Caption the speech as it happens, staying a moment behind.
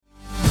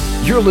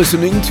You're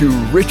listening to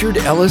Richard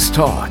Ellis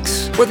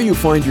Talks. Whether you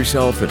find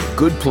yourself in a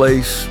good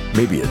place,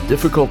 maybe a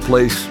difficult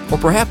place, or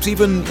perhaps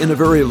even in a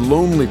very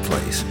lonely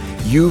place,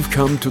 you've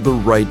come to the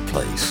right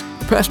place.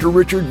 Pastor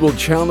Richard will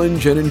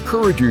challenge and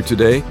encourage you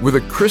today with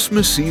a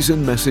Christmas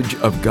season message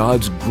of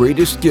God's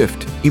greatest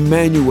gift,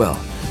 Emmanuel,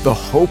 the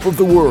hope of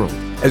the world,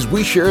 as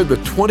we share the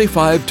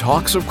 25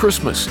 Talks of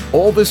Christmas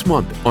all this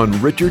month on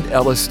Richard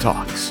Ellis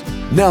Talks.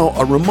 Now,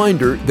 a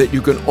reminder that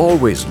you can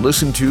always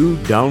listen to,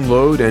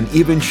 download, and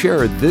even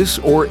share this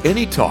or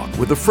any talk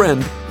with a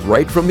friend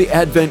right from the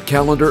Advent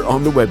calendar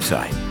on the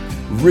website,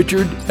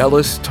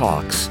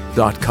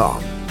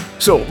 richardellistalks.com.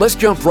 So let's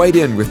jump right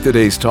in with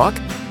today's talk.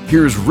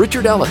 Here's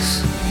Richard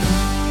Ellis.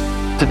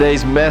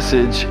 Today's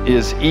message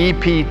is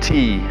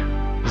EPT.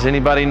 Does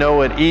anybody know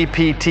what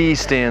EPT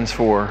stands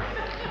for?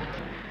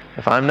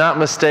 If I'm not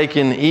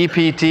mistaken,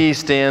 EPT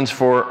stands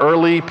for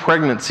Early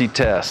Pregnancy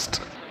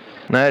Test.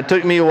 Now, it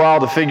took me a while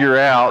to figure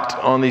out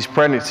on these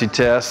pregnancy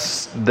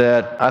tests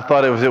that I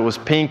thought if it was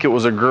pink, it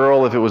was a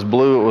girl. If it was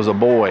blue, it was a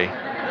boy.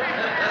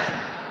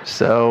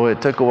 So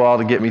it took a while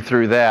to get me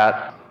through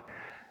that.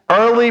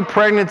 Early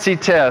pregnancy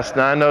test.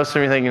 Now, I know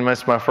some of you thinking,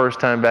 it's my first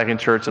time back in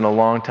church in a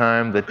long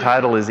time. The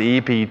title is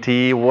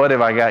EPT. What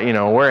have I got?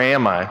 Where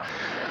am I?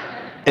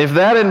 If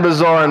that isn't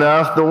bizarre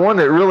enough, the one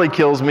that really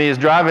kills me is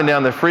driving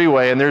down the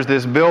freeway and there's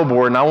this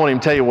billboard, and I won't even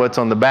tell you what's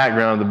on the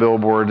background of the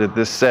billboard at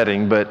this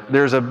setting, but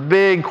there's a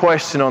big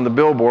question on the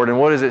billboard, and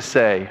what does it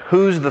say?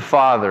 Who's the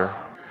father?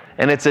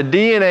 And it's a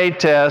DNA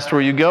test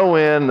where you go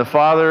in, the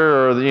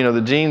father or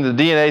the gene, the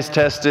DNA's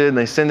tested, and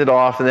they send it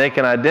off, and they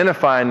can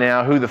identify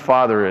now who the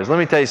father is. Let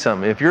me tell you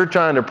something. If you're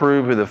trying to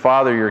prove who the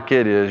father of your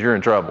kid is, you're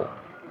in trouble.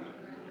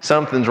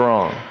 Something's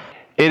wrong.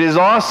 It is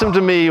awesome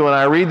to me when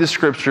I read the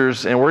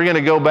scriptures, and we're going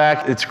to go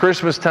back. It's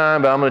Christmas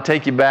time, but I'm going to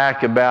take you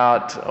back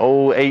about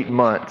 8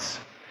 months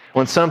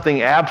when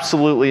something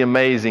absolutely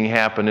amazing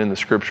happened in the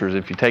scriptures.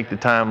 If you take the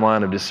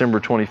timeline of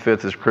December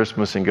 25th as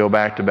Christmas and go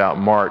back to about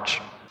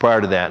March prior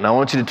to that. And I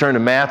want you to turn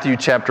to Matthew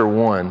chapter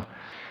 1.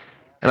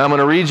 And I'm going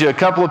to read you a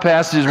couple of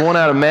passages, one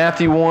out of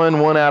Matthew 1,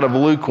 one out of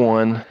Luke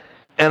 1.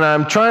 And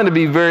I'm trying to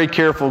be very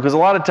careful because a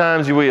lot of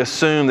times we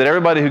assume that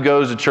everybody who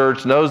goes to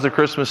church knows the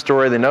Christmas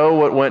story, they know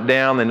what went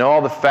down, they know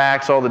all the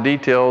facts, all the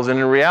details, and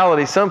in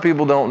reality, some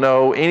people don't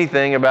know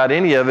anything about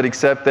any of it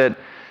except that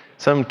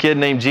some kid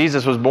named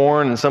Jesus was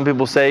born, and some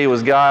people say he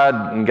was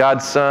God and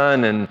God's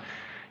son, and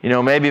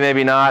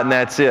maybe not, and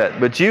that's it.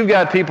 But you've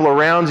got people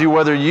around you,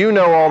 whether you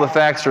know all the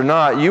facts or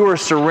not, you are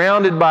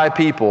surrounded by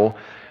people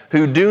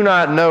who do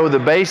not know the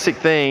basic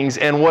things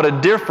and what a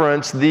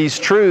difference these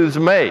truths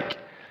make.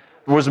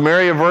 Was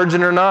Mary a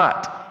virgin or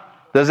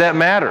not? Does that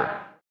matter?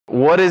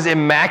 What is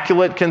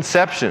immaculate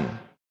conception?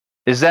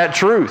 Is that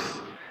truth?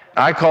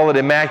 I call it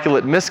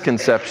immaculate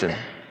misconception.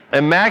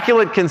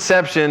 Immaculate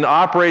conception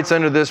operates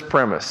under this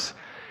premise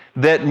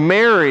that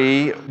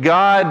Mary,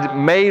 God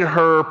made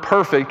her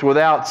perfect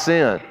without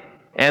sin,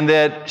 and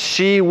that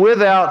she,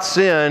 without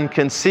sin,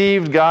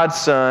 conceived God's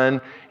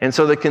Son, and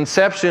so the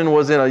conception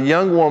was in a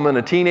young woman,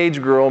 a teenage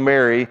girl,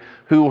 Mary,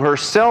 who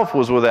herself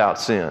was without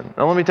sin.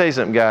 Now let me tell you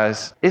something,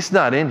 guys. It's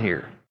not in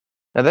here.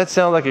 Now that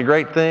sounds like a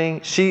great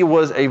thing. She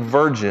was a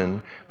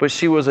virgin, but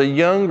she was a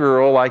young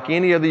girl like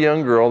any other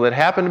young girl that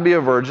happened to be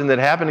a virgin, that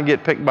happened to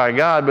get picked by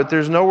God, but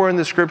there's nowhere in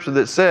the scripture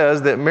that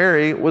says that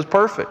Mary was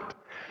perfect.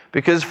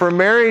 Because for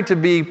Mary to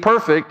be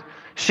perfect,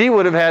 she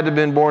would have had to have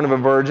been born of a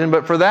virgin,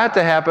 but for that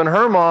to happen,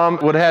 her mom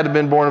would have had to have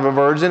been born of a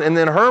virgin, and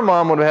then her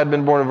mom would have had to have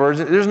been born of a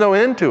virgin. There's no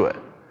end to it.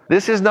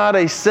 This is not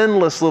a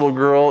sinless little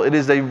girl. It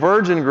is a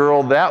virgin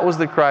girl. That was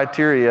the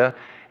criteria.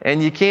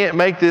 And you can't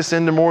make this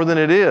into more than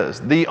it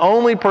is. The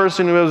only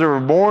person who has ever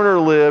born or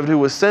lived who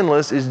was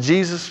sinless is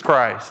Jesus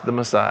Christ, the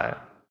Messiah.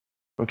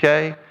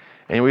 Okay?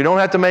 And we don't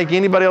have to make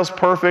anybody else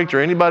perfect or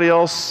anybody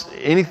else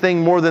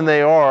anything more than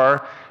they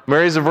are.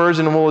 Mary's a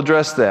virgin, and we'll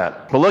address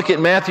that. But look at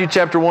Matthew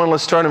chapter 1.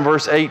 Let's start in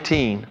verse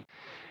 18.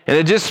 And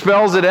it just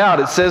spells it out.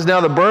 It says,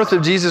 "Now the birth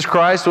of Jesus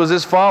Christ was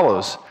as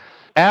follows.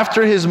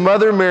 After his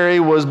mother Mary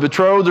was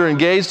betrothed or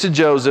engaged to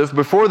Joseph,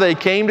 before they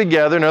came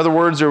together," in other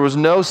words, there was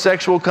no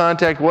sexual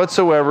contact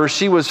whatsoever,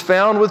 "she was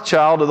found with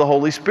child of the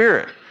Holy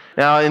Spirit."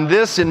 Now in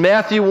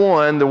Matthew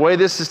 1, the way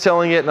this is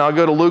telling it, and I'll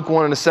go to Luke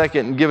 1 in a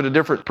second and give it a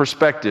different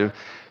perspective,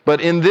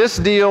 but in this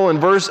deal in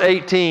verse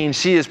 18,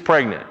 she is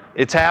pregnant.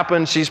 It's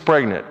happened, she's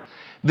pregnant.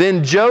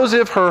 "Then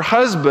Joseph, her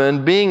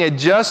husband, being a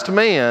just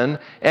man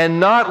and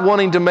not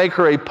wanting to make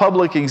her a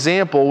public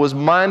example, was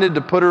minded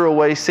to put her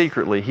away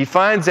secretly." He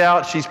finds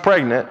out she's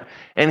pregnant,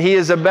 and he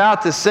is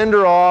about to send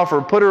her off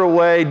or put her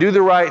away, do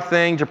the right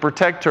thing to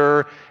protect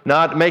her,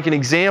 not make an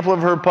example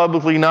of her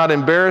publicly, not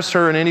embarrass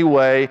her in any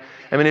way.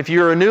 I mean, if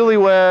you're a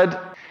newlywed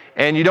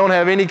and you don't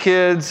have any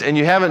kids and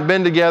you haven't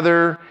been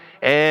together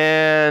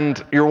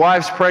and your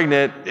wife's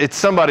pregnant, it's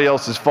somebody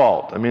else's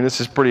fault. I mean, this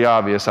is pretty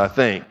obvious, I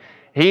think.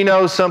 He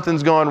knows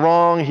something's gone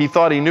wrong. He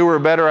thought he knew her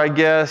better, I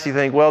guess. You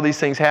think, well, these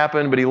things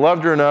happen, but he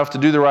loved her enough to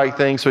do the right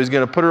thing, so he's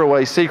going to put her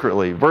away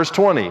secretly. Verse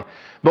 20,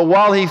 "But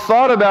while he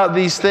thought about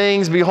these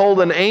things, behold,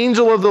 an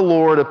angel of the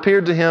Lord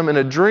appeared to him in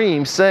a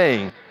dream,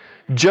 saying,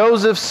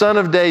 Joseph, son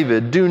of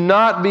David, do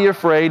not be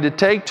afraid to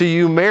take to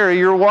you Mary,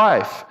 your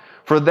wife,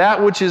 for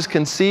that which is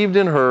conceived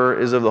in her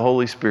is of the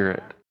Holy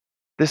Spirit.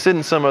 This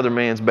isn't some other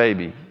man's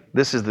baby.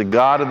 This is the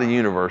God of the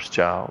universe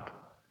child.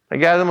 Now,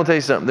 guys, I'm going to tell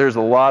you something. There's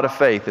a lot of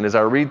faith, and as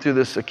I read through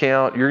this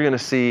account, you're going to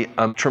see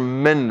a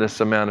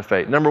tremendous amount of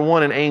faith. Number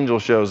one, an angel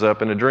shows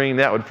up in a dream.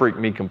 That would freak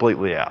me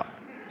completely out.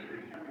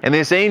 And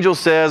this angel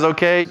says,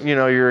 okay,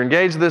 you're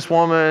engaged to this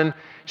woman.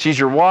 She's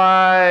your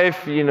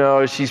wife.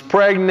 She's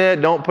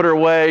pregnant. Don't put her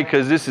away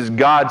because this is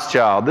God's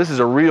child. This is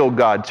a real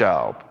God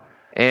child.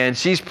 And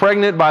she's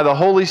pregnant by the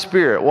Holy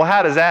Spirit. Well,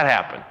 how does that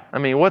happen? I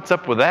mean, what's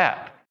up with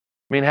that?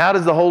 I mean, how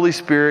does the Holy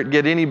Spirit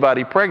get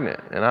anybody pregnant?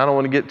 And I don't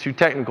want to get too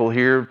technical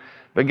here,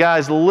 but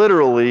guys,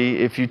 literally,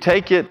 if you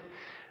take it,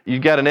 you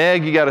got an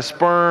egg, you got a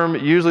sperm.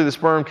 Usually the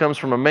sperm comes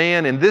from a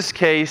man. In this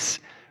case,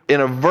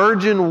 in a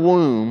virgin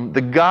womb,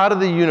 the God of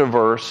the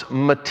universe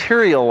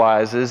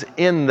materializes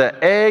in the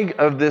egg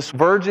of this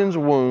virgin's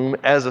womb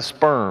as a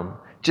sperm,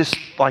 just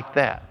like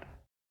that.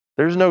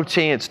 There's no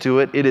chance to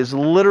it. It is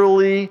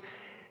literally,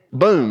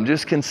 boom,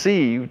 just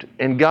conceived,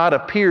 and God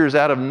appears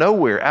out of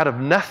nowhere, out of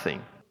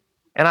nothing.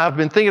 And I've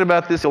been thinking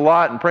about this a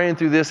lot and praying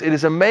through this. It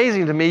is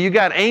amazing to me. You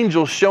got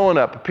angels showing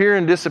up,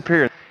 appearing,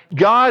 disappearing.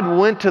 God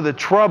went to the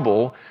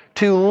trouble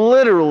to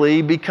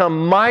literally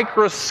become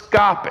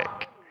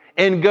microscopic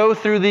and go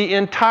through the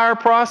entire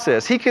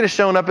process. He could have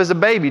shown up as a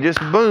baby, just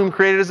boom,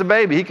 created as a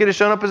baby. He could have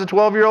shown up as a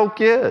 12-year-old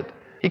kid.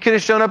 He could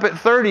have shown up at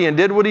 30 and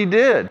did what he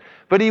did.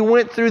 But he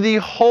went through the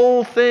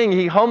whole thing.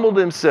 He humbled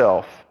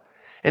himself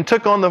and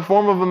took on the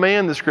form of a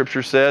man, the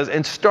scripture says,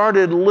 and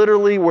started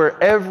literally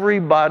where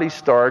everybody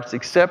starts,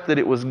 except that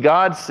it was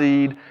God's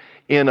seed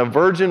in a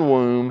virgin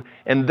womb,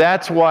 and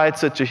that's why it's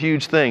such a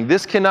huge thing.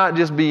 This cannot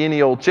just be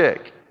any old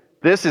chick.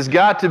 This has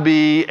got to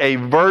be a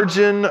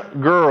virgin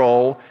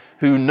girl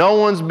who no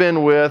one's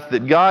been with,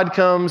 that God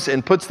comes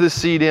and puts this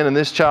seed in, and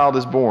this child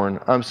is born.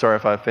 I'm sorry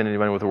if I offend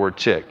anybody with the word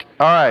chick.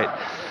 All right.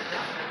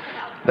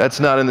 That's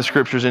not in the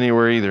scriptures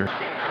anywhere either.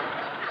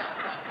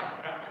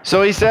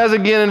 So he says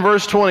again in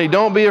verse 20,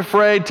 don't be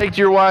afraid, take to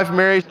your wife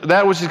Mary,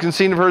 that which is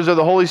conceived of her is of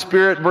the Holy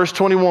Spirit. Verse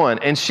 21,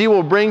 and she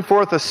will bring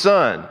forth a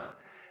son.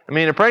 I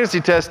mean, a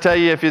pregnancy test tell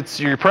you if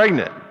you're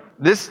pregnant.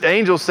 This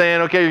angel's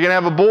saying, okay, you're going to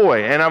have a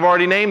boy, and I've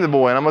already named the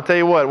boy. And I'm going to tell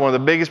you what, one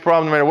of the biggest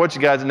problems, no matter what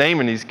you guys are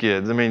naming these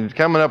kids, I mean,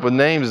 coming up with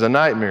names is a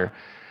nightmare.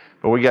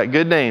 But we got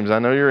good names. I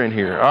know you're in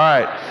here. All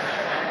right.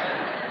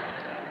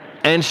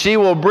 And she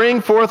will bring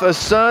forth a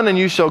son, and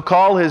you shall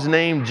call his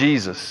name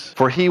Jesus,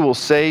 for he will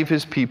save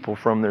his people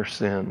from their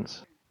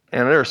sins.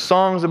 And there are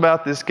songs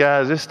about this,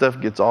 guys. This stuff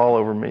gets all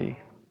over me.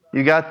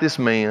 You got this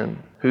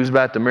man who's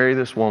about to marry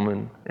this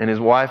woman, and his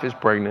wife is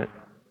pregnant.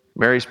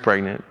 Mary's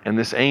pregnant, and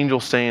this angel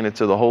saying it's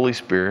of the Holy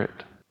Spirit.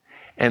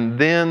 And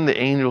then the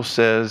angel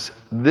says,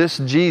 this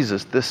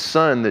Jesus, this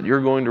son that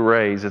you're going to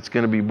raise, that's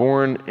going to be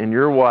born in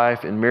your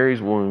wife in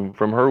Mary's womb,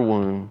 from her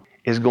womb,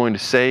 is going to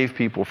save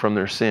people from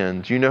their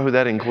sins. You know who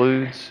that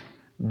includes?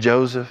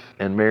 Joseph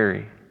and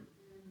Mary.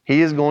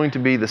 He is going to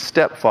be the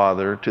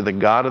stepfather to the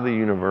God of the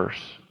universe.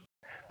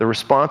 The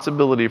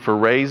responsibility for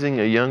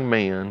raising a young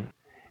man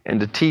and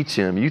to teach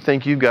him. You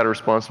think you've got a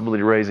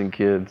responsibility raising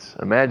kids.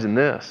 Imagine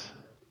this.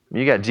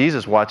 You got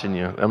Jesus watching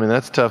you. I mean,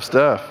 that's tough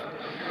stuff.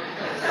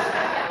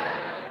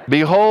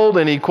 Behold,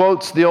 and he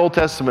quotes the Old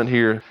Testament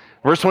here.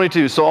 Verse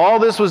 22, so all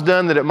this was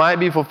done that it might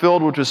be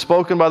fulfilled which was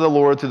spoken by the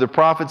Lord through the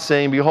prophet,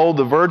 saying, behold,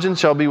 the virgin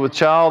shall be with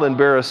child and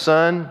bear a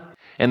son,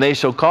 and they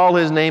shall call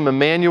his name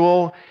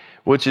Emmanuel,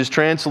 which is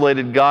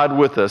translated God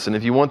with us. And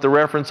if you want the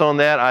reference on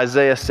that,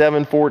 Isaiah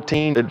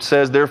 7:14, it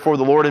says, therefore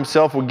the Lord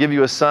himself will give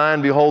you a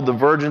sign. Behold, the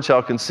virgin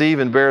shall conceive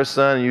and bear a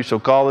son, and you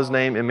shall call his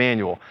name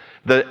Emmanuel.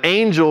 The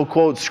angel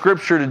quotes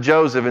Scripture to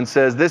Joseph and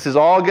says, this is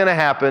all going to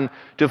happen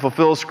to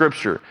fulfill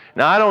Scripture.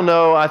 Now, I don't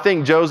know. I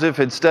think Joseph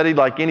had studied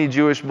like any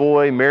Jewish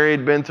boy. Mary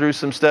had been through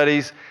some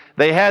studies.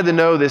 They had to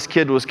know this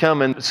kid was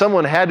coming.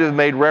 Someone had to have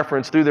made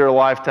reference through their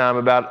lifetime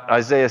about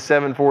Isaiah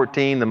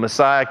 7:14, the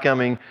Messiah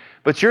coming.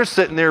 But you're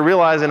sitting there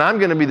realizing I'm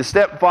going to be the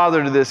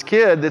stepfather to this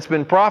kid that's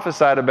been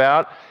prophesied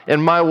about,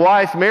 and my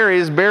wife Mary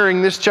is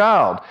bearing this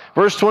child.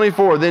 Verse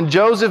 24, then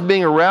Joseph,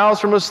 being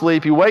aroused from a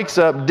sleep, he wakes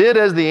up, did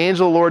as the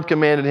angel of the Lord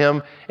commanded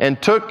him, and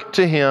took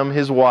to him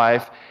his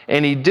wife.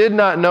 And he did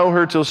not know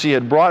her till she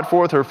had brought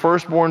forth her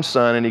firstborn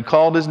son, and he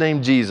called his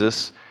name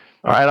Jesus.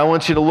 All right, I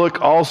want you to look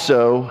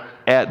also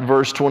at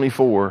verse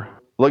 24.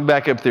 Look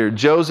back up there.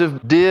 Joseph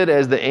did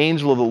as the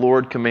angel of the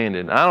Lord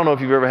commanded. I don't know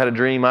if you've ever had a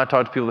dream. I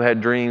talk to people that had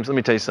dreams. Let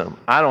me tell you something.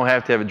 I don't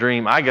have to have a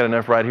dream. I got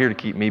enough right here to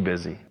keep me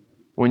busy.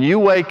 When you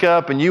wake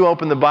up and you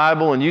open the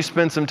Bible and you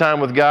spend some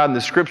time with God and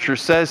the Scripture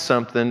says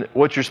something,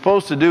 what you're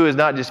supposed to do is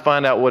not just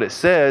find out what it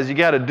says. You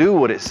got to do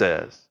what it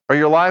says, or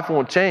your life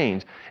won't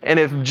change. And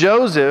if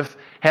Joseph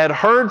had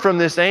heard from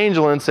this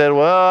angel and said,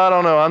 well, I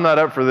don't know, I'm not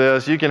up for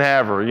this. You can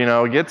have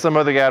her. Get some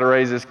other guy to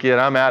raise this kid.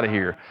 I'm out of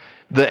here.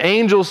 The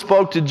angel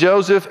spoke to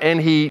Joseph,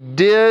 and he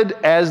did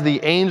as the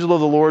angel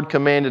of the Lord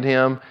commanded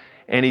him,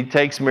 and he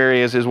takes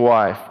Mary as his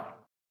wife.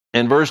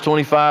 In verse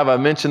 25, I've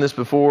mentioned this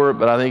before,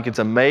 but I think it's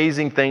an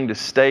amazing thing to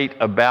state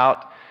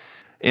about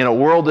in a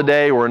world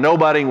today where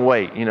nobody can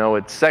wait.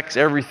 It's sex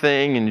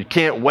everything and you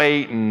can't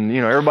wait and,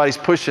 everybody's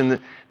pushing.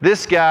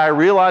 This guy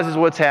realizes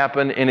what's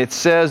happened, and it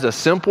says a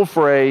simple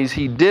phrase: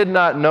 he did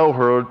not know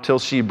her till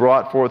she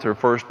brought forth her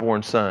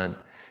firstborn son.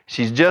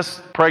 She's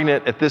just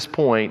pregnant at this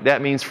point.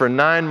 That means for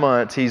 9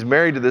 months, he's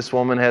married to this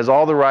woman, has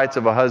all the rights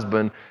of a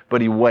husband, but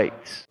he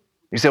waits.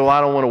 You say, well,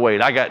 I don't want to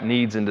wait. I got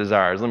needs and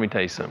desires. Let me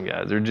tell you something,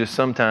 guys. They're just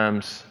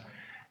sometimes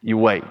you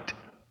wait.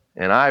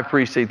 And I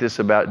appreciate this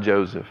about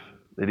Joseph,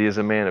 that he is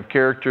a man of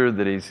character,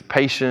 that he's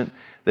patient,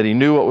 that he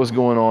knew what was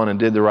going on and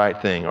did the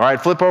right thing. All right,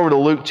 flip over to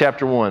Luke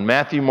chapter 1.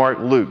 Matthew, Mark,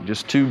 Luke,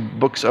 just 2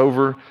 books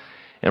over.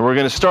 And we're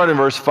going to start in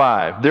verse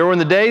 5. There were in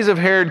the days of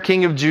Herod,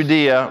 king of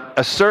Judea,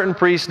 a certain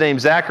priest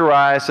named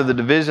Zacharias of the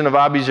division of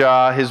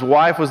Abijah. His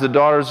wife was the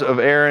daughter of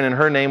Aaron, and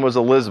her name was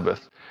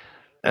Elizabeth.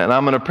 And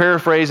I'm going to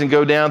paraphrase and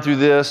go down through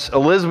this.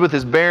 Elizabeth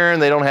is barren.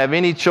 They don't have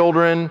any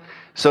children.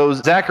 So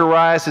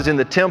Zacharias is in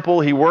the temple.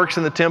 He works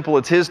in the temple.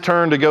 It's his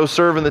turn to go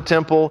serve in the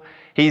temple.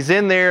 He's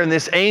in there, and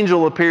this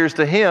angel appears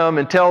to him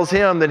and tells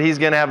him that he's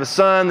going to have a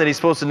son, that he's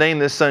supposed to name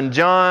this son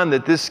John,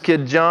 that this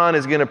kid John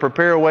is going to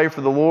prepare a way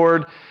for the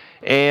Lord.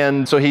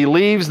 And so he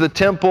leaves the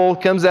temple,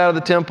 comes out of the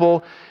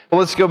temple. Well,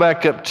 let's go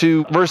back up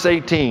to verse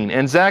 18.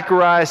 And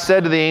Zacharias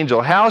said to the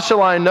angel, how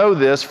shall I know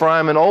this? For I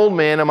am an old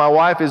man, and my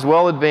wife is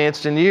well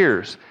advanced in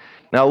years.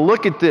 Now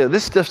look at this.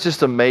 This stuff's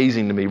just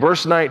amazing to me.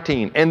 Verse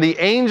 19. And the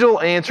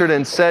angel answered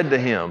and said to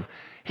him,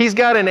 he's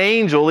got an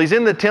angel. He's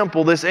in the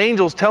temple. This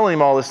angel's telling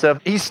him all this stuff.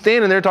 He's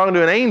standing there talking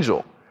to an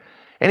angel.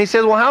 And he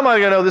says, well, how am I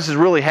going to know this is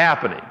really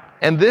happening?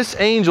 And this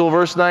angel,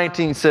 verse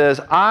 19, says,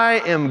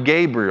 I am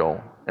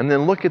Gabriel. And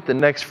then look at the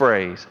next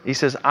phrase. He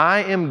says,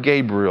 I am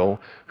Gabriel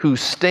who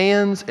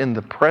stands in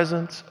the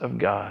presence of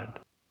God.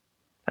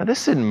 Now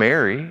this isn't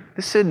Mary.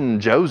 This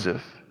isn't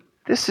Joseph.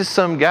 This is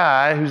some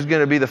guy who's going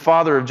to be the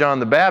father of John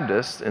the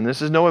Baptist. And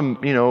this is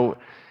no,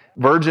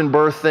 virgin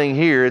birth thing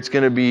here. It's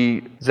going to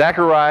be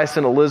Zacharias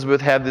and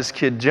Elizabeth have this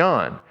kid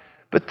John.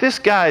 But this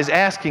guy is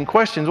asking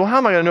questions. Well, how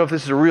am I going to know if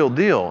this is a real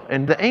deal?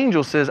 And the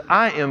angel says,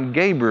 I am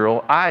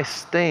Gabriel. I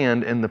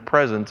stand in the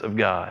presence of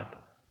God.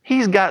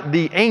 He's got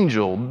the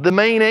angel, the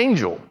main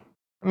angel.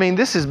 I mean,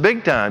 this is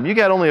big time. You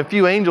got only a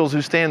few angels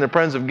who stand in the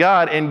presence of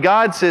God, and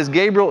God says,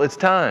 Gabriel, it's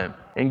time.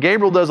 And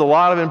Gabriel does a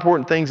lot of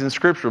important things in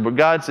Scripture, but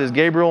God says,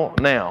 Gabriel,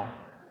 now.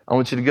 I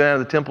want you to go down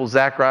to the temple.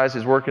 Zacharias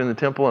is working in the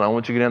temple, and I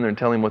want you to go down there and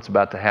tell him what's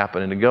about to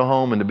happen, and to go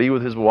home and to be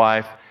with his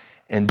wife,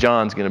 and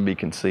John's going to be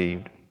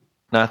conceived.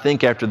 Now, I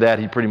think after that,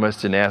 he pretty much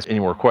didn't ask any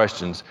more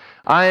questions.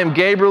 I am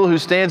Gabriel who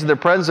stands in the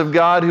presence of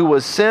God, who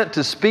was sent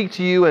to speak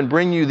to you and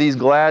bring you these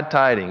glad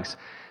tidings.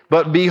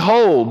 But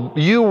behold,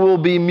 you will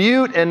be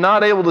mute and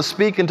not able to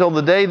speak until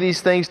the day these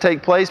things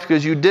take place,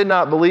 because you did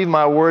not believe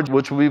my words,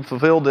 which will be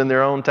fulfilled in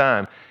their own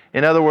time.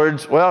 In other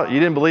words, well, you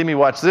didn't believe me,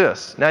 watch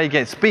this. Now you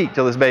can't speak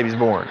till this baby's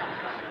born.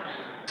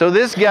 So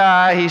this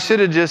guy, he should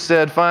have just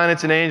said, fine,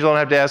 it's an angel. I don't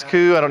have to ask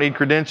who. I don't need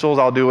credentials.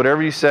 I'll do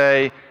whatever you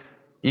say.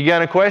 You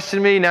going to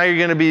question me? Now you're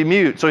going to be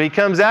mute. So he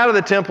comes out of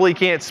the temple. He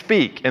can't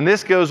speak. And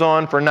this goes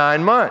on for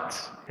 9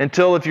 months.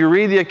 Until, if you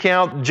read the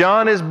account,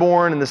 John is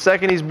born, and the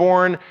second he's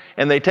born,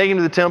 and they take him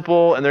to the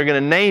temple, and they're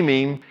going to name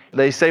him.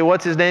 They say,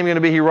 what's his name going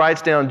to be? He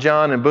writes down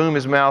John, and boom,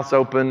 his mouth's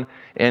open,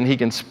 and he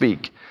can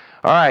speak.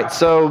 All right,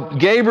 so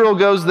Gabriel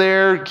goes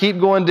there. Keep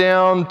going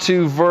down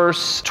to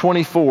verse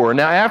 24.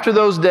 Now, after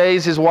those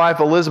days, his wife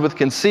Elizabeth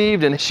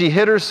conceived, and she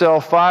hid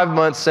herself 5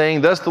 months,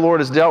 saying, thus the Lord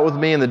has dealt with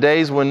me in the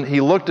days when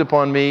he looked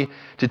upon me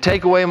to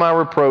take away my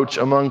reproach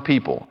among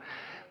people.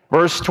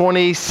 Verse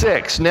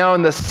 26, now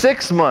in the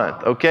 6th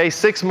month, okay,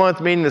 6th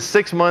month meaning the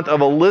 6th month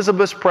of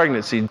Elizabeth's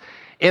pregnancy.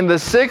 In the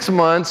 6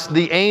 months,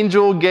 the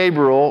angel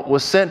Gabriel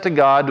was sent to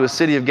God to a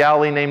city of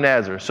Galilee named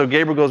Nazareth. So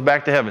Gabriel goes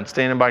back to heaven,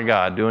 standing by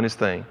God, doing his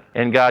thing.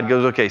 And God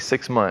goes, okay,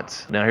 6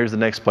 months. Now here's the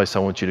next place I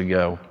want you to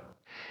go.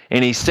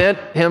 And he sent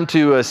him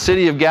to a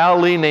city of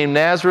Galilee named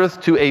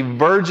Nazareth, to a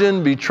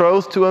virgin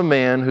betrothed to a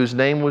man whose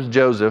name was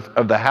Joseph,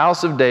 of the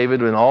house of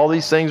David, and all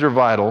these things are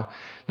vital.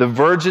 The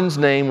virgin's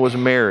name was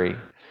Mary.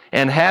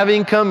 And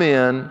having come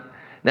in,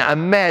 now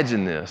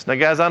imagine this. Now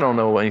guys, I don't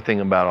know anything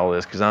about all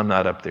this because I'm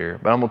not up there.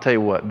 But I'm going to tell you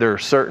what, there are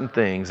certain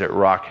things that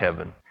rock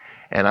heaven.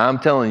 And I'm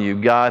telling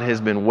you, God has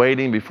been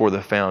waiting before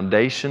the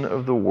foundation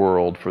of the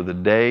world for the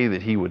day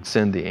that he would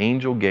send the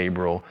angel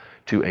Gabriel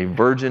to a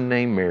virgin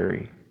named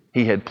Mary.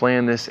 He had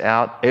planned this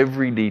out,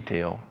 every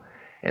detail.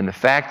 And the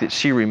fact that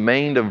she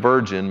remained a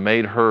virgin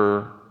made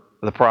her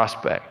the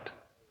prospect.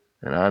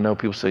 And I know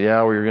people say, yeah,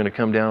 well, you're going to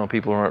come down on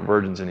people who aren't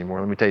virgins anymore.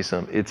 Let me tell you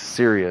something. It's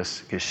serious,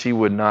 because she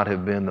would not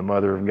have been the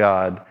mother of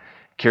God,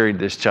 carried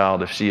this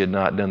child, if she had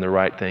not done the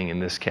right thing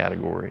in this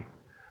category.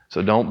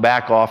 So don't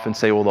back off and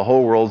say, well, the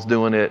whole world's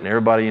doing it, and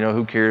everybody,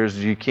 who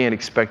cares? You can't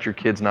expect your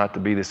kids not to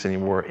be this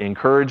anymore.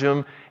 Encourage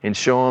them and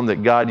show them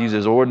that God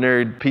uses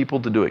ordinary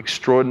people to do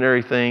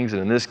extraordinary things.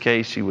 And in this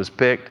case, she was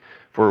picked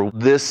for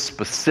this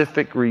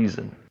specific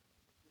reason.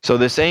 So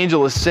this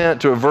angel is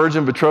sent to a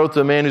virgin betrothed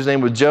to a man whose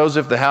name was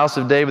Joseph, the house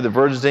of David. The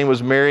virgin's name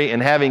was Mary.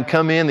 And having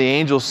come in, the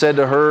angel said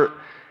to her,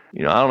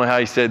 I don't know how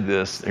he said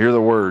this. Hear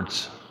the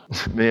words.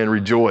 Man,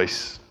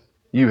 rejoice.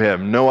 You have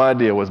no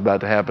idea what's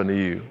about to happen to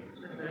you.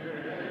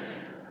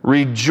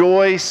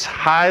 Rejoice,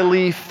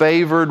 highly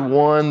favored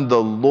one,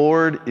 the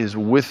Lord is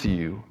with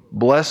you.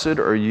 Blessed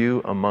are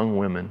you among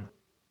women.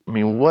 I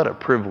mean, what a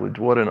privilege,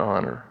 what an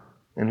honor.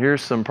 And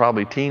here's some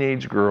probably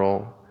teenage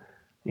girl,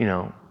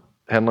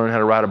 hadn't learned how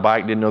to ride a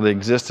bike, didn't know they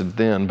existed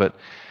then, but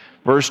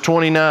verse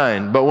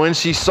 29, but when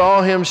she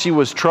saw him, she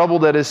was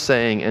troubled at his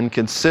saying and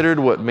considered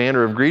what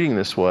manner of greeting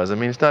this was. I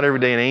mean, it's not every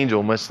day an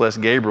angel, much less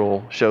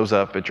Gabriel, shows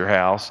up at your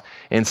house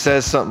and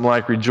says something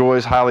like,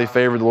 rejoice, highly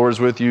favored, the Lord is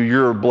with you,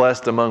 you're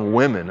blessed among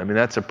women. I mean,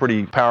 that's a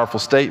pretty powerful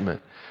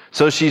statement.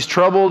 So she's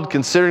troubled,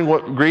 considering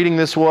what greeting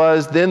this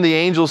was. Then the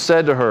angel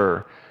said to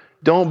her,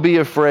 don't be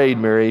afraid,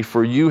 Mary,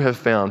 for you have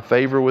found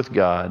favor with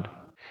God.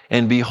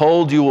 And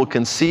behold, you will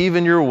conceive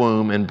in your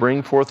womb and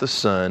bring forth a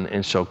son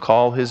and shall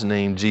call his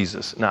name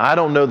Jesus. Now, I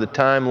don't know the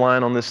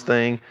timeline on this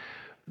thing,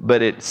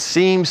 but it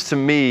seems to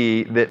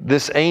me that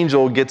this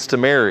angel gets to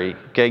Mary.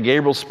 Okay,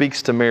 Gabriel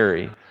speaks to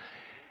Mary.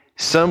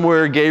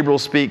 Somewhere Gabriel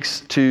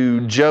speaks to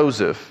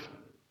Joseph.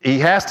 He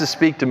has to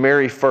speak to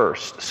Mary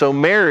first. So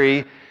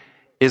Mary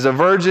is a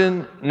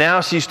virgin. Now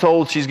she's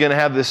told she's going to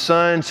have this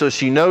son, so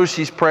she knows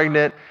she's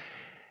pregnant.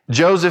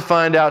 Joseph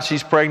finds out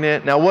she's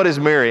pregnant. Now, what is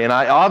Mary? And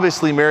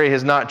obviously, Mary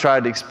has not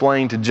tried to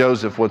explain to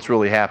Joseph what's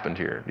really happened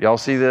here. Y'all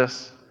see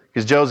this?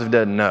 Because Joseph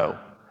doesn't know.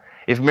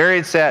 If Mary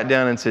had sat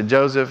down and said,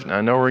 Joseph,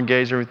 I know we're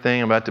engaged and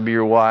everything, I'm about to be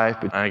your wife,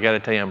 but I got to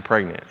tell you I'm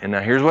pregnant. And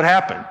now here's what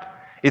happened.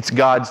 It's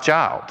God's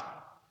child.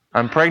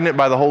 I'm pregnant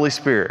by the Holy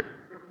Spirit.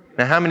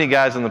 Now, how many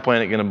guys on the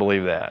planet are going to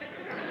believe that?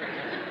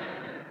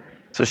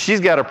 So she's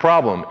got a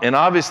problem. And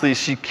obviously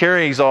she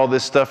carries all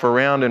this stuff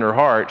around in her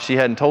heart. She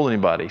hadn't told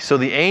anybody. So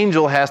the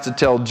angel has to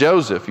tell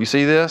Joseph. You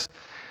see this?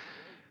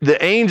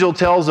 The angel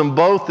tells them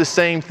both the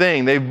same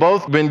thing. They've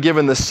both been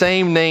given the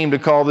same name to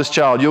call this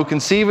child. You'll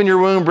conceive in your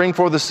womb, bring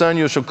forth a son,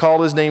 you shall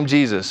call his name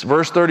Jesus.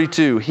 Verse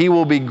 32, he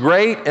will be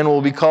great and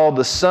will be called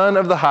the Son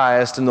of the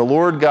Highest, and the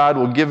Lord God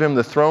will give him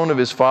the throne of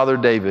his father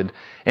David,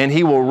 and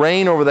he will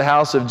reign over the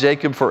house of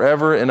Jacob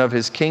forever, and of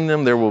his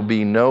kingdom there will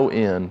be no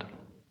end.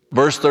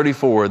 Verse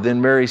 34,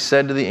 then Mary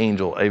said to the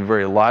angel, a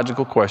very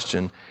logical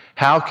question,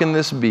 how can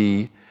this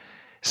be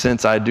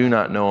since I do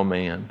not know a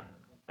man?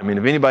 I mean,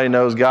 if anybody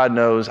knows, God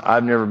knows,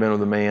 I've never been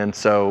with a man,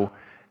 so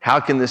how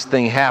can this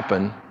thing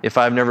happen if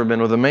I've never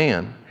been with a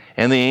man?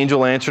 And the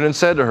angel answered and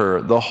said to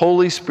her, the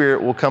Holy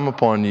Spirit will come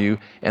upon you,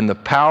 and the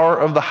power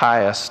of the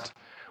highest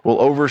will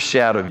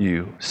overshadow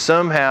you.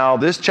 Somehow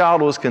this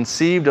child was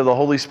conceived of the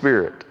Holy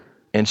Spirit,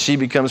 and she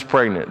becomes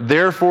pregnant.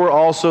 Therefore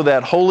also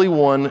that Holy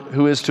One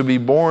who is to be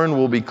born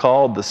will be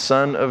called the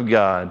Son of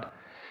God.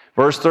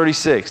 Verse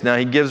 36, now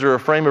he gives her a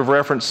frame of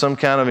reference, some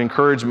kind of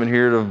encouragement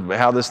here to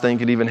how this thing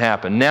could even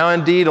happen. Now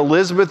indeed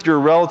Elizabeth, your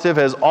relative,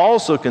 has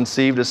also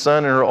conceived a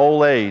son in her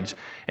old age.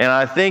 And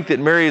I think that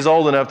Mary is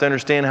old enough to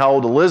understand how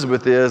old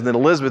Elizabeth is, and that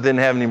Elizabeth didn't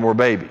have any more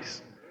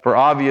babies for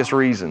obvious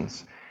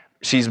reasons.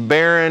 She's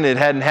barren, it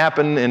hadn't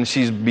happened, and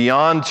she's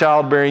beyond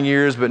childbearing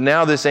years, but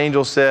now this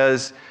angel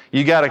says,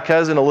 you got a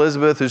cousin,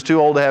 Elizabeth, who's too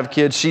old to have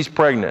kids. She's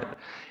pregnant.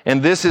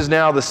 And this is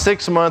now the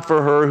 6th month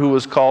for her who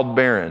was called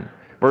barren.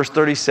 Verse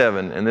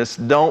 37, and this,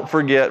 don't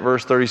forget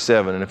verse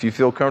 37. And if you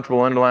feel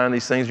comfortable underlining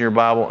these things in your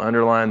Bible,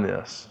 underline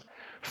this.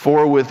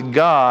 For with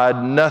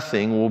God,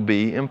 nothing will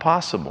be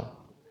impossible.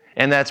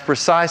 And that's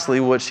precisely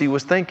what she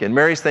was thinking.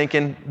 Mary's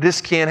thinking, this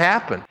can't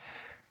happen.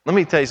 Let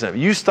me tell you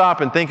something. You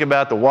stop and think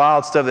about the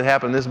wild stuff that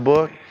happened in this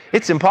book.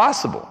 It's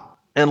impossible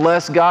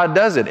unless God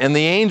does it. And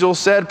the angel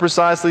said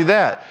precisely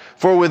that.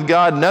 For with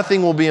God,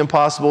 nothing will be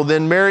impossible.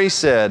 Then Mary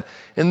said,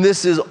 and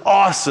this is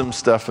awesome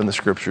stuff in the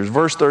scriptures.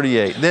 Verse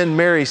 38, then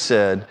Mary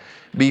said,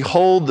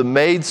 behold the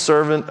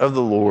maidservant of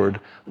the Lord,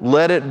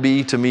 let it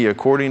be to me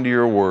according to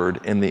your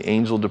word. And the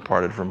angel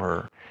departed from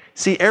her.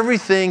 See,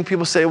 everything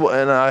people say, well,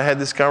 and I had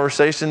this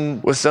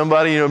conversation with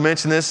somebody,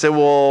 mentioned this, said,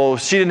 well,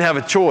 she didn't have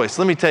a choice.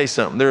 Let me tell you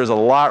something. There is a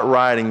lot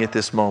riding at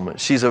this moment.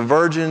 She's a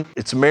virgin.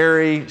 It's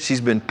Mary. She's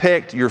been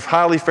picked. You're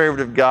highly favored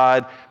of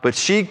God. But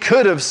she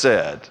could have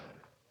said,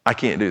 I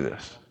can't do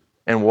this,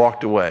 and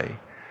walked away.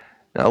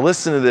 Now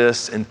listen to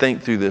this and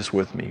think through this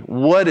with me.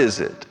 What is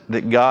it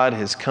that God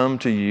has come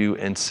to you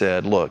and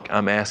said, look,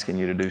 I'm asking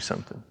you to do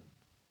something.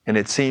 And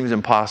it seems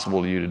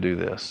impossible to you to do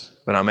this,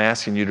 but I'm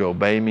asking you to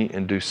obey me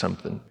and do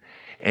something.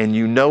 And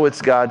you know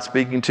it's God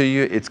speaking to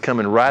you. It's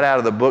coming right out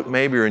of the book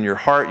maybe, or in your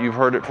heart. You've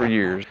heard it for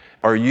years.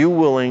 Are you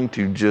willing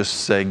to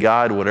just say,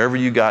 God, whatever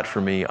you got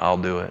for me, I'll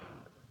do it.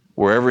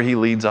 Wherever he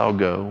leads, I'll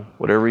go.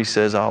 Whatever he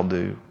says, I'll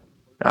do.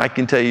 I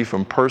can tell you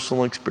from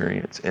personal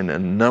experience and a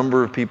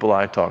number of people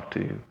I talk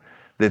to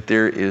that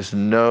there is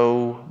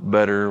no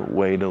better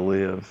way to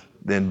live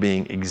than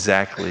being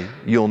exactly.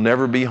 You'll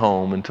never be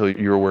home until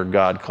you're where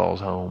God calls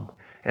home.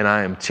 And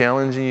I am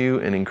challenging you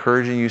and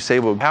encouraging you. Say,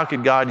 well, how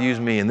could God use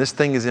me? And this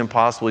thing is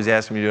impossible. He's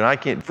asking me to do it. I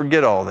can't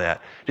forget all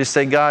that. Just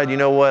say, God, you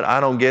know what? I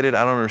don't get it.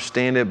 I don't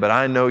understand it. But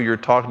I know you're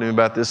talking to me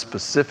about this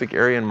specific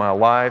area in my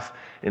life,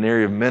 an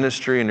area of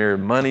ministry, an area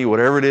of money,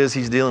 whatever it is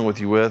he's dealing with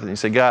you with. And you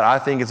say, God, I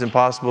think it's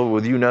impossible.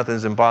 With you,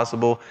 nothing's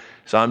impossible.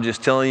 So I'm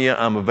just telling you,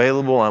 I'm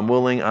available. I'm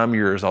willing. I'm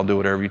yours. I'll do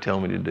whatever you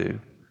tell me to do.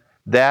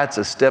 That's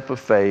a step of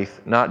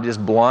faith, not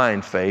just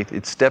blind faith.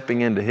 It's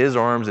stepping into his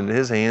arms, into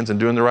his hands, and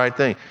doing the right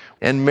thing.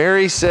 And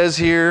Mary says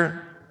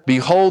here,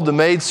 behold, the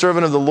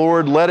maidservant of the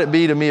Lord, let it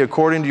be to me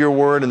according to your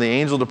word. And the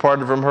angel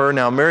departed from her.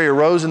 Now Mary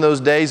arose in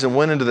those days and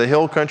went into the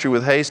hill country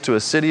with haste to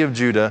a city of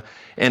Judah,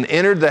 and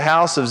entered the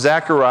house of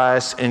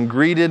Zacharias and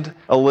greeted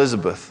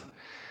Elizabeth.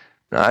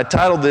 Now, I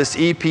titled this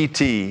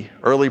EPT,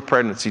 Early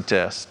Pregnancy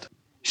Test.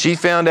 She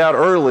found out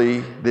early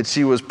that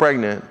she was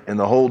pregnant, and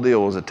the whole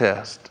deal was a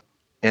test.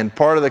 And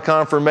part of the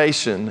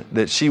confirmation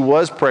that she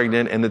was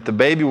pregnant and that the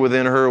baby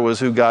within her was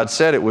who God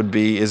said it would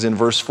be is in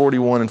verse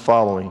 41 and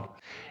following.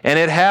 And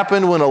it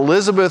happened when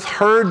Elizabeth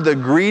heard the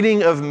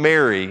greeting of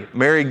Mary.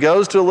 Mary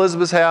goes to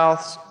Elizabeth's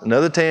house,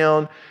 another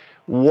town,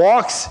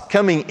 walks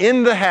coming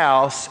in the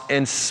house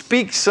and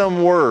speaks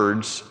some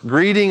words,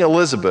 greeting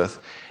Elizabeth.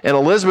 And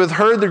Elizabeth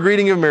heard the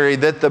greeting of Mary,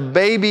 that the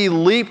baby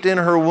leaped in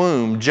her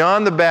womb.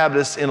 John the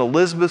Baptist in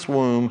Elizabeth's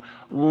womb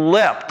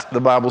leapt, the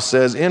Bible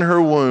says, in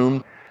her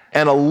womb.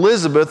 And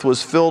Elizabeth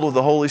was filled with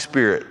the Holy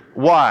Spirit.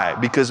 Why?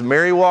 Because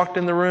Mary walked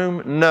in the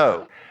room?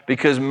 No.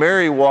 Because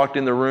Mary walked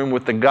in the room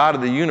with the God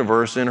of the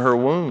universe in her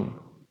womb.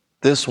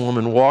 This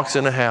woman walks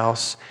in a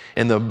house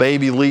and the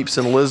baby leaps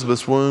in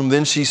Elizabeth's womb.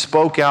 Then she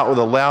spoke out with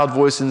a loud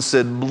voice and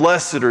said,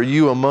 blessed are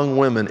you among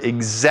women.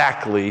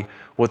 Exactly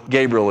what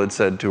Gabriel had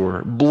said to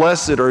her.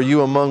 Blessed are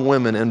you among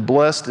women, and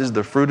blessed is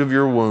the fruit of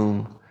your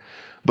womb.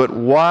 But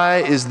why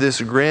is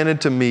this granted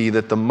to me,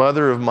 that the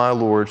mother of my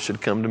Lord should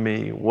come to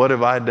me? What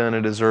have I done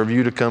to deserve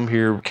you to come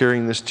here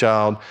carrying this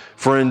child?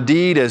 For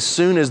indeed, as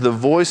soon as the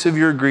voice of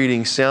your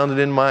greeting sounded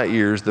in my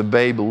ears, the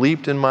babe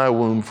leaped in my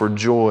womb for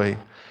joy.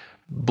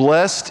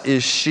 Blessed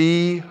is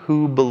she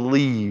who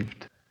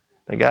believed.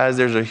 Now guys,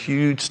 there's a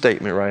huge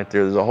statement right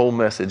there. There's a whole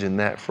message in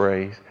that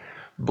phrase.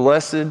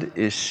 Blessed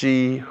is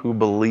she who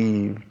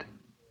believed.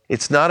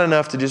 It's not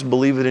enough to just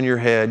believe it in your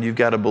head. You've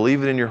got to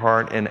believe it in your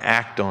heart and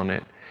act on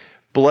it.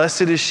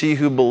 Blessed is she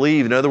who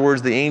believed. In other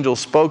words, the angel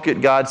spoke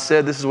it. God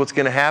said, this is what's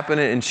going to happen.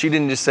 And she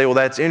didn't just say, well,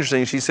 that's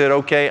interesting. She said,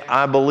 okay,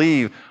 I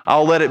believe.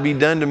 I'll let it be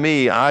done to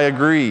me. I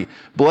agree.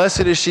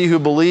 Blessed is she who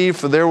believed,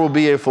 for there will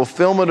be a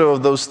fulfillment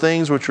of those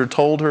things which were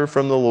told her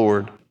from the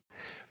Lord.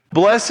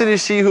 Blessed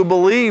is she who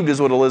believed,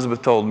 is what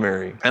Elizabeth told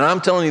Mary. And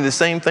I'm telling you the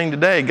same thing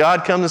today.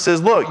 God comes and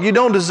says, look, you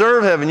don't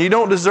deserve heaven. You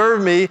don't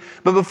deserve me.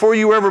 But before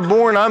you were ever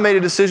born, I made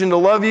a decision to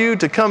love you,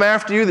 to come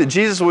after you, that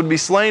Jesus would be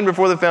slain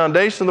before the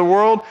foundation of the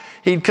world.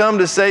 He'd come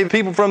to save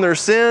people from their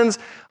sins.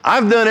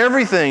 I've done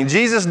everything.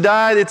 Jesus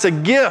died. It's a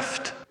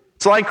gift.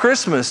 It's like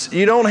Christmas.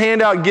 You don't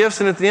hand out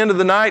gifts and at the end of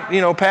the night,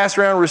 pass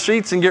around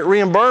receipts and get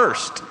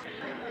reimbursed.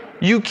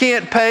 You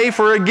can't pay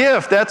for a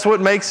gift. That's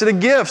what makes it a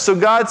gift. So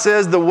God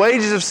says the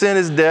wages of sin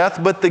is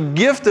death, but the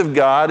gift of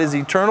God is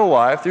eternal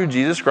life through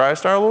Jesus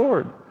Christ our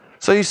Lord.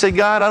 So you say,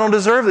 God, I don't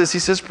deserve this. He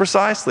says,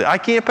 precisely. I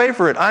can't pay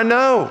for it. I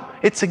know.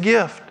 It's a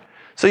gift.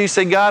 So you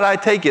say, God, I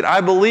take it.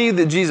 I believe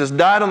that Jesus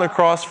died on the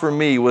cross for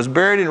me, was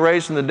buried and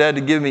raised from the dead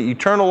to give me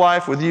eternal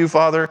life with you,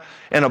 Father,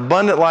 and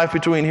abundant life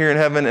between here and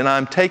heaven. And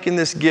I'm taking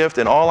this gift,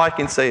 and all I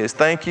can say is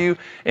thank you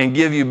and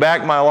give you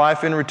back my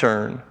life in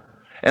return.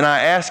 And I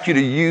ask you to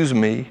use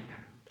me.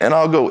 And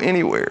I'll go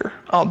anywhere.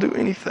 I'll do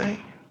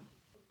anything.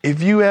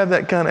 If you have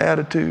that kind of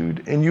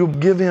attitude and you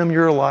give him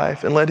your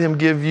life and let him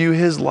give you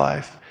his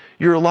life,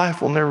 your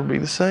life will never be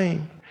the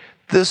same.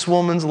 This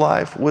woman's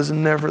life was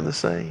never the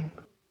same.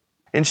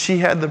 And she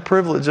had the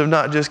privilege of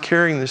not just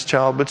carrying this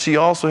child, but she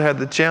also had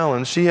the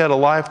challenge. She had a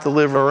life to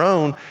live her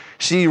own.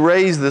 She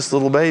raised this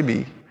little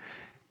baby.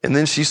 And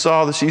then she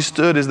saw that she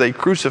stood as they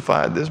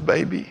crucified this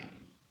baby.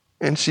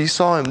 And she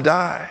saw him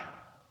die.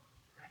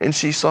 And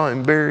she saw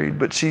him buried,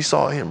 but she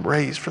saw him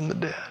raised from the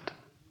dead.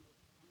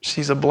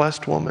 She's a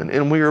blessed woman,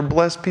 and we are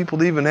blessed people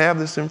to even have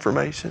this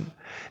information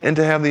and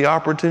to have the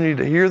opportunity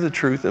to hear the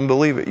truth and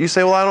believe it. You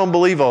say, well, I don't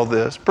believe all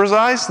this.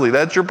 Precisely,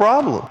 that's your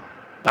problem.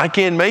 I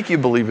can't make you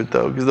believe it,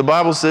 though, because the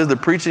Bible says the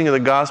preaching of the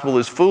gospel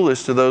is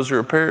foolish to those who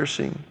are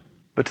perishing,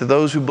 but to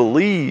those who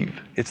believe,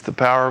 it's the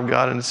power of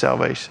God unto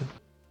salvation.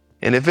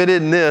 And if it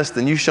isn't this,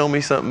 then you show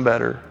me something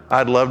better.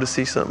 I'd love to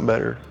see something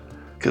better,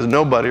 because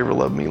nobody ever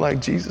loved me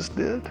like Jesus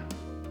did.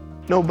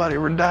 Nobody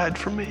ever died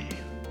for me,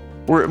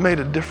 where it made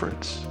a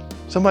difference.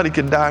 Somebody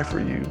could die for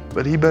you,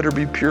 but he better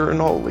be pure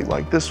and holy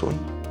like this one,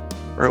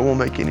 or it won't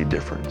make any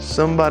difference.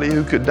 Somebody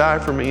who could die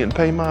for me and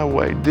pay my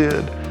way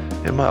did,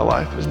 and my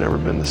life has never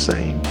been the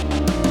same.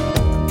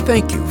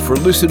 Thank you for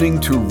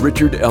listening to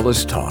Richard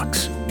Ellis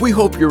Talks. We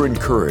hope you're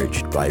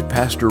encouraged by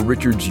Pastor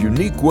Richard's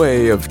unique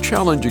way of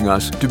challenging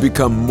us to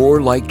become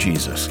more like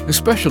Jesus,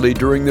 especially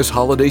during this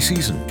holiday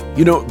season.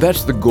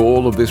 That's the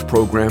goal of this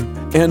program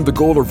and the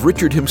goal of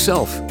Richard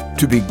himself,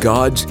 to be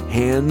God's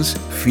hands,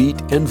 feet,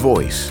 and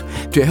voice,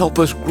 to help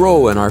us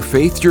grow in our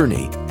faith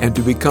journey and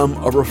to become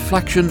a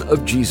reflection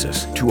of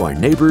Jesus to our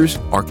neighbors,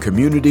 our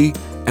community,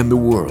 and the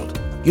world.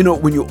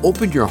 When you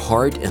open your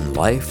heart and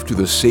life to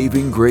the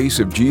saving grace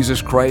of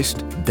Jesus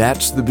Christ,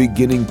 that's the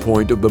beginning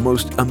point of the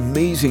most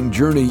amazing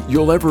journey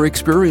you'll ever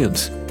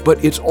experience.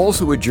 But it's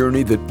also a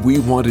journey that we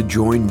want to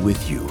join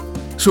with you.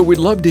 So we'd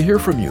love to hear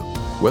from you,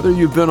 whether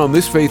you've been on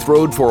this faith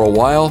road for a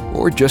while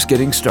or just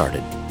getting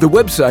started. The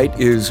website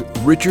is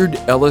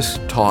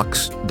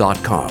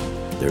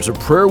richardellistalks.com. There's a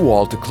prayer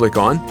wall to click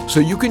on so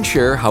you can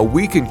share how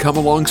we can come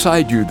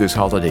alongside you this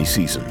holiday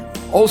season.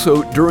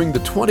 Also, during the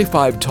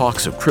 25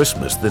 Talks of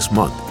Christmas this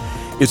month,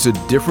 it's a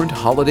different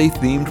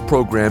holiday-themed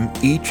program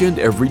each and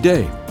every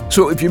day.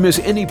 So if you miss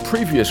any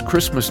previous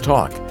Christmas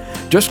talk,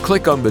 just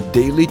click on the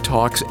Daily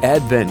Talks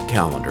Advent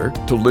Calendar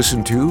to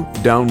listen to,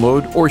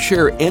 download, or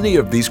share any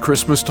of these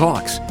Christmas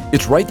talks.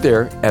 It's right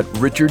there at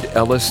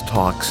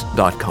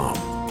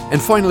richardellistalks.com.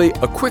 And finally,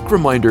 a quick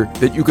reminder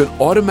that you can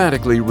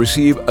automatically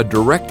receive a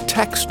direct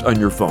text on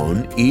your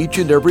phone each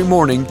and every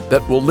morning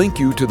that will link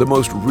you to the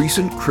most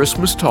recent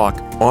Christmas talk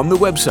on the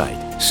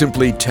website.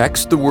 Simply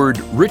text the word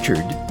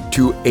Richard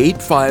to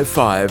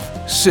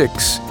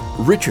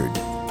 855-6-RICHARD.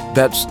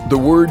 That's the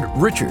word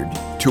Richard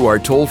to our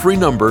toll-free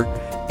number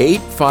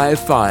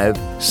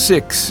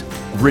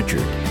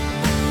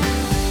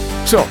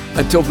 855-6-RICHARD. So,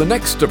 until the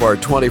next of our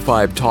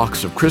 25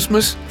 Talks of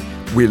Christmas,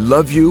 we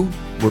love you,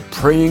 we're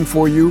praying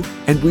for you,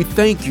 and we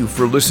thank you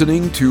for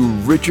listening to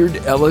Richard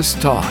Ellis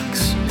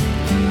Talks.